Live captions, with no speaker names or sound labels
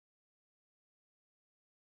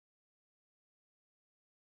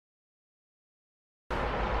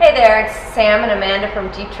Hey there, it's Sam and Amanda from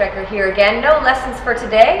DTG2 here again. No lessons for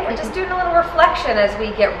today. We're just doing a little reflection as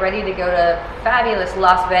we get ready to go to fabulous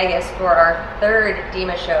Las Vegas for our third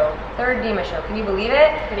DEMA show. Can you believe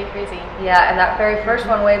it? Pretty crazy. Yeah, and that very first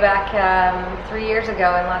one way back 3 years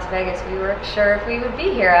ago in Las Vegas, we weren't sure if we would be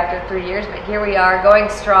here after 3 years, but here we are, going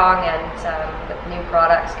strong and with new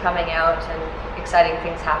products coming out and exciting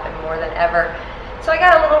things happen more than ever. So I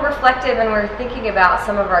got a little reflective and we're thinking about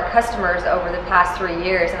some of our customers over the past 3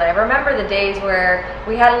 years, and I remember the days where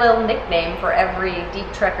we had a little nickname for every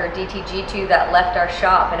DTG2 DTG2 that left our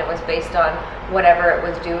shop, and it was based on whatever it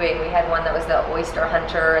was doing. We had one that was the oyster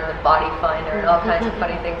hunter and the body finder and all kinds of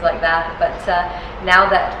funny things like that. But now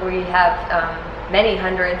that we have many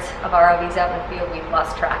hundreds of ROVs out in the field, we've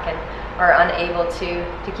lost track and are unable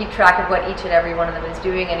to keep track of what each and every one of them is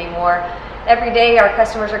doing anymore. Every day our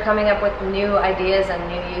customers are coming up with new ideas and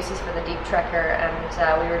new uses for the DTG2,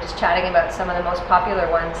 and we were just chatting about some of the most popular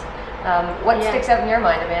ones. What sticks out in your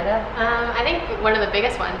mind, Amanda? I think one of the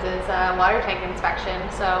biggest ones is water tank inspection.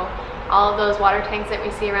 So all of those water tanks that we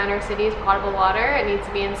see around our cities, potable water, it needs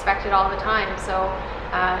to be inspected all the time. So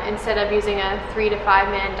instead of using a 3 to 5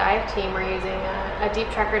 man dive team, we're using a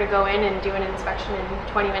DTG2 to go in and do an inspection in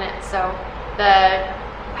 20 minutes. So the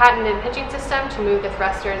patented pitching system to move the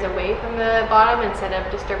thrusters away from the bottom instead of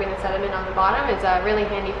disturbing the sediment on the bottom is really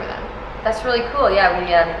handy for them. That's really cool. Yeah,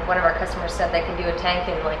 one of our customers said they can do a tank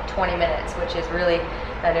in like 20 minutes, which is really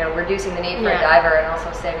reducing the need for a diver and also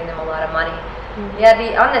saving them a lot of money. Yeah,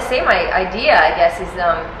 on the same idea, I guess, is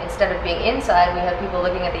instead of being inside, we have people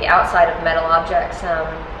looking at the outside of metal objects,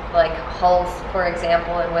 like hulls, for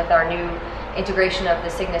example, and with our new integration of the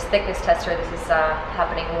Cygnus thickness tester, this is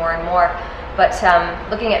happening more and more. But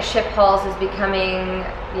looking at ship hulls is becoming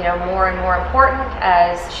more and more important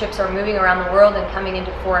as ships are moving around the world and coming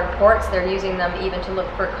into foreign ports. They're using them even to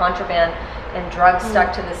look for contraband and drugs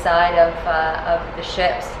stuck to the side of the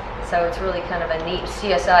ships. So it's really kind of a neat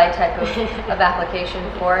CSI type of application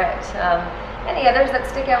for it. Any others that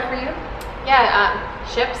stick out for you? Yeah,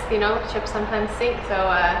 ships, ships sometimes sink, so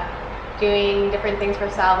doing different things for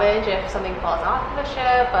salvage. If something falls off of the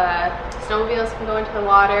ship, snowmobiles can go into the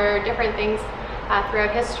water, different things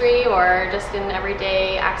throughout history or just in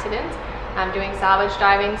everyday accidents. Doing salvage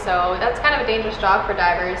diving, so that's kind of a dangerous job for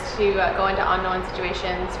divers to go into unknown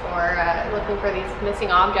situations for looking for these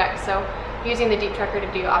missing objects. So using the DTG2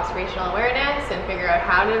 to do observational awareness and figure out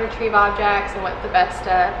how to retrieve objects and what the best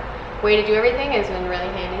way to do everything has been really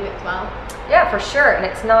handy as well. Yeah, for sure. And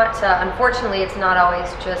it's not, unfortunately, it's not always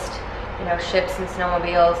just ships and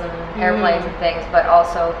snowmobiles and airplanes and things, but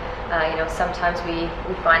also sometimes we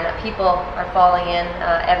find that people are falling in.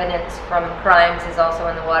 Evidence from crimes is also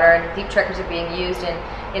in the water, and DTGs are being used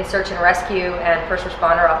in search and rescue and first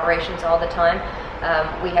responder operations all the time.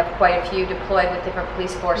 We have quite a few deployed with different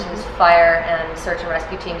police forces, fire and search and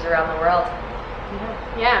rescue teams around the world.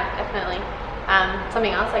 Yeah, definitely.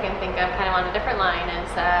 Something else I can think of kind of on a different line is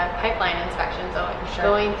pipeline inspection. So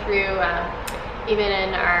going through even in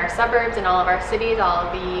our suburbs and all of our cities, all of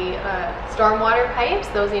the stormwater pipes,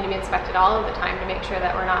 those need to be inspected all of the time to make sure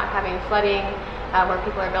that we're not having flooding where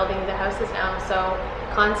people are building the houses now. So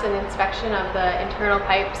constant inspection of the internal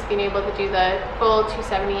pipes, being able to do the full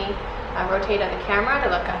 270 rotate of the camera to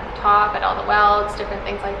look at the top, at all the welds, different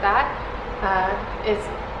things like that is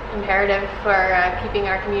imperative for keeping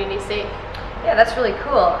our community safe. Yeah, that's really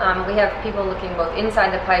cool. We have people looking both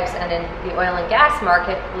inside the pipes and in the oil and gas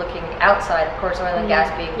market looking outside. Of course, oil and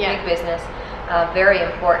gas being big business, very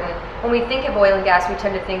important. When we think of oil and gas, we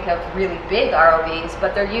tend to think of really big ROVs,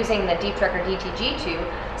 but they're using the DTG or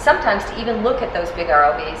DTG2 sometimes to even look at those big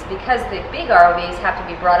ROVs, because the big ROVs have to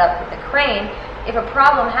be brought up with the crane. If a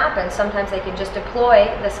problem happens, sometimes they can just deploy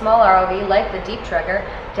the small ROV like the DTG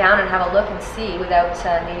down and have a look and see without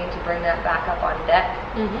needing to bring that back up on deck.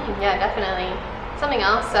 Yeah, definitely. Something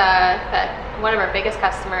else that one of our biggest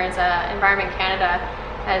customers, Environment Canada,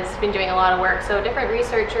 has been doing a lot of work. So different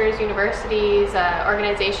researchers, universities,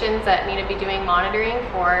 organizations that need to be doing monitoring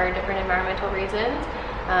for different environmental reasons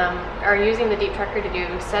are using the DTG to do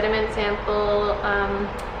sediment sample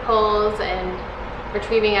pulls and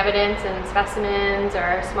retrieving evidence and specimens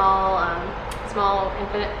or small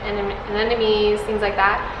anemones, things like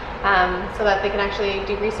that, so that they can actually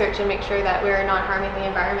do research and make sure that we're not harming the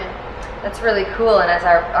environment. That's really cool, and as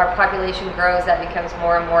our population grows, that becomes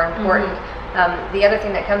more and more important. The other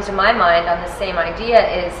thing that comes to my mind on the same idea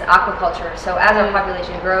is aquaculture. So as our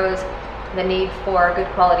population grows, the need for good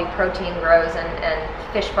quality protein grows, and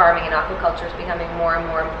fish farming and aquaculture is becoming more and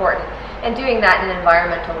more important. And doing that in an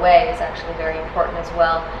environmental way is actually very important as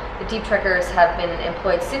well. The deep trekkers have been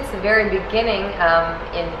employed since the very beginning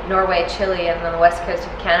in Norway, Chile, and on the west coast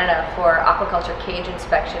of Canada for aquaculture cage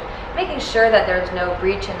inspection, making sure that there's no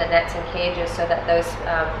breach in the nets and cages so that those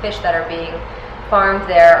fish that are being farmed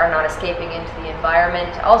there are not escaping into the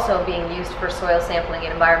environment. Also being used for soil sampling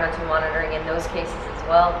and environmental monitoring in those cases as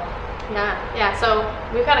well. Yeah. So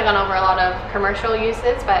we've kind of gone over a lot of commercial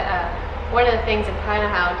uses, but one of the things and kind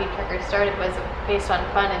of how Deep Trekkers started was based on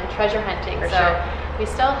fun and treasure hunting. So we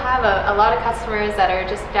still have a lot of customers that are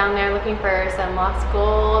just down there looking for some lost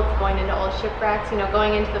gold, going into old shipwrecks,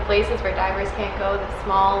 going into the places where divers can't go, the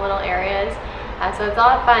small little areas. So it's a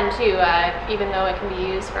lot of fun too, even though it can be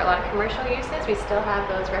used for a lot of commercial uses, we still have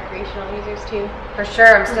those recreational users too. For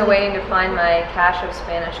sure, I'm still waiting to find my cache of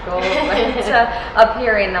Spanish gold, but up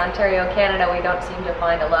here in Ontario, Canada, we don't seem to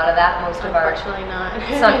find a lot of that. Most of our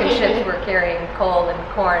sunken ships were carrying coal and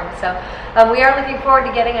corn. So we are looking forward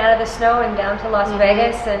to getting out of the snow and down to Las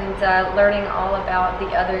Vegas and learning all about the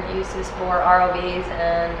other uses for ROVs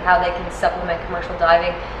and how they can supplement commercial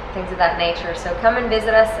diving, things of that nature. So come and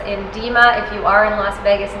visit us in DEMA. If you are in Las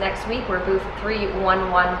Vegas next week, we're booth 3111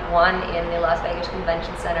 in the Las Vegas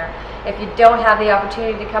Convention Center. If you don't have the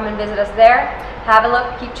opportunity to come and visit us there, have a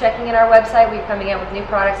look, keep checking in our website. We're coming out with new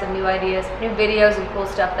products and new ideas, new videos and cool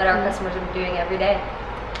stuff that our customers are doing every day.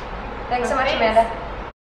 Thanks so much, Amanda.